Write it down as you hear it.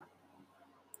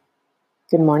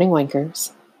Good morning,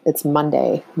 Wankers. It's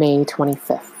Monday, May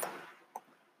 25th,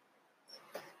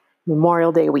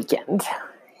 Memorial Day weekend,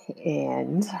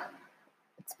 and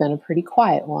it's been a pretty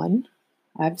quiet one.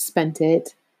 I've spent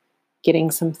it getting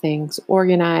some things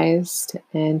organized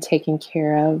and taken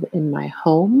care of in my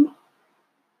home,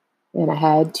 and I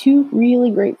had two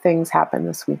really great things happen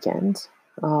this weekend.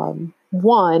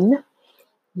 One,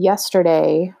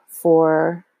 yesterday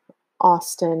for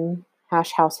Austin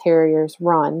Hash House Harriers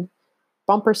run,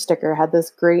 Bumper Sticker had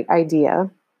this great idea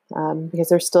because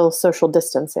they're still social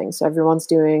distancing. So everyone's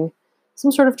doing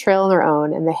some sort of trail on their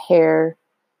own. And if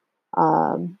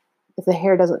the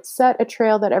hare doesn't set a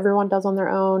trail that everyone does on their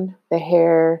own, the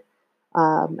hare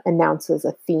announces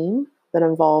a theme that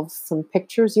involves some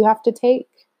pictures you have to take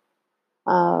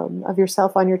of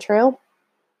yourself on your trail.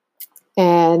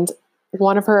 And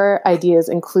one of her ideas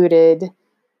included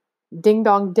ding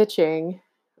dong ditching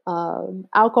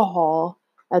alcohol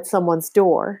at someone's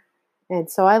door. And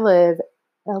so I live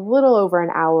a little over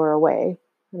an hour away,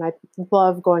 and I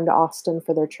love going to Austin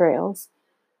for their trails.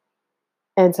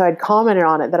 And so I'd commented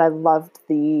on it that I loved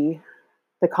the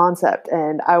concept,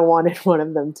 and I wanted one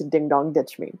of them to ding dong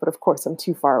ditch me. But of course, I'm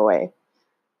too far away.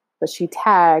 But she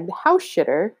tagged House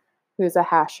Shitter, who's a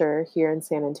hasher here in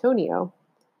San Antonio.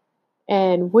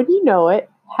 And wouldn't you know it,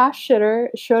 Hash Shitter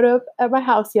showed up at my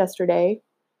house yesterday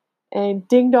and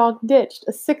ding dong ditched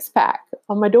a 6-pack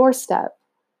on my doorstep.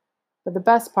 But the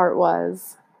best part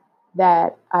was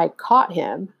that I caught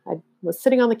him. I was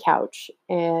sitting on the couch,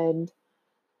 and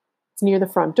it's near the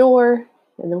front door,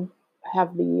 and I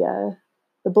have the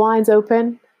blinds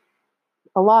open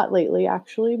a lot lately,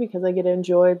 actually, because I get to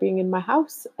enjoy being in my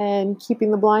house and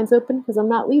keeping the blinds open because I'm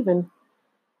not leaving.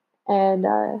 And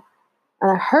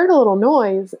I heard a little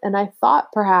noise, and I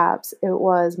thought perhaps it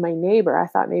was my neighbor. I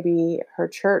thought maybe her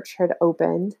church had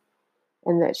opened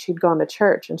and that she'd gone to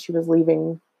church and she was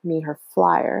leaving me her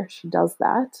flyer. She does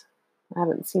that. I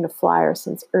haven't seen a flyer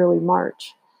since early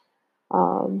March.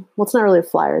 Well, it's not really a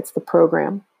flyer, it's the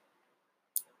program.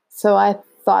 So I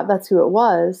thought that's who it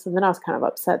was. And then I was kind of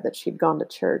upset that she'd gone to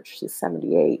church. She's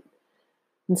 78.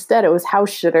 Instead, it was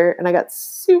House Shitter. And I got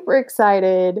super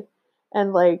excited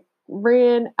and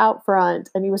ran out front,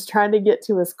 and he was trying to get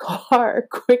to his car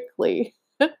quickly.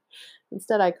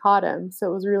 Instead, I caught him.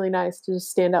 So it was really nice to just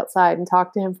stand outside and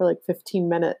talk to him for 15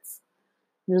 minutes.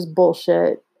 It was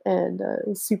bullshit, and it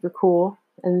was super cool.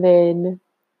 And then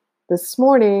this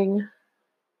morning,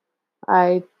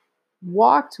 I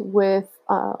walked with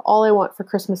All I Want for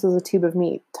Christmas is a Tube of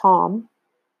Meat, Tom.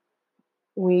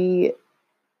 We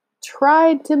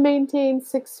tried to maintain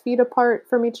 6 feet apart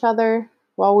from each other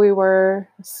while we were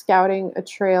scouting a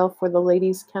trail for the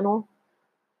ladies' kennel.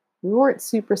 We weren't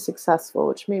super successful,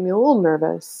 which made me a little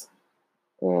nervous.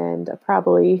 And I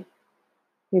probably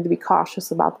need to be cautious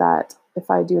about that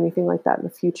if I do anything like that in the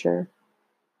future.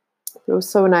 It was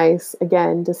so nice,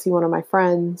 again, to see one of my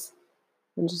friends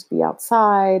and just be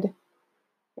outside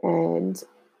and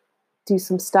do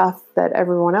some stuff that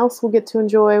everyone else will get to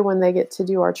enjoy when they get to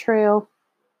do our trail.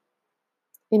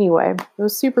 Anyway, it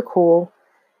was super cool.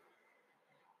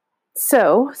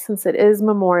 So, since it is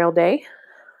Memorial Day,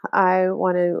 I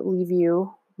want to leave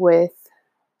you with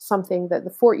something that the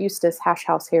Fort Eustis Hash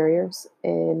House Harriers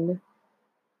in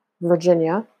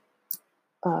Virginia,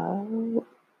 I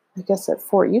guess at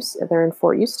Fort Eustis, they're in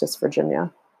Fort Eustis, Virginia,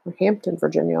 or Hampton,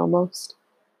 Virginia almost.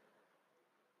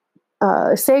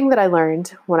 A saying that I learned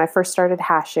when I first started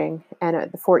hashing, and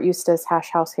at the Fort Eustis Hash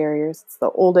House Harriers, it's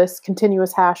the oldest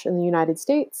continuous hash in the United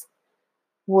States,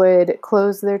 would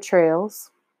close their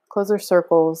trails, close their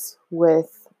circles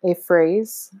with a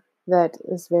phrase that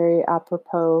is very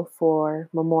apropos for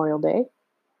Memorial Day.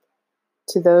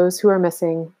 To those who are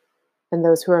missing and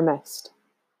those who are missed,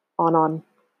 on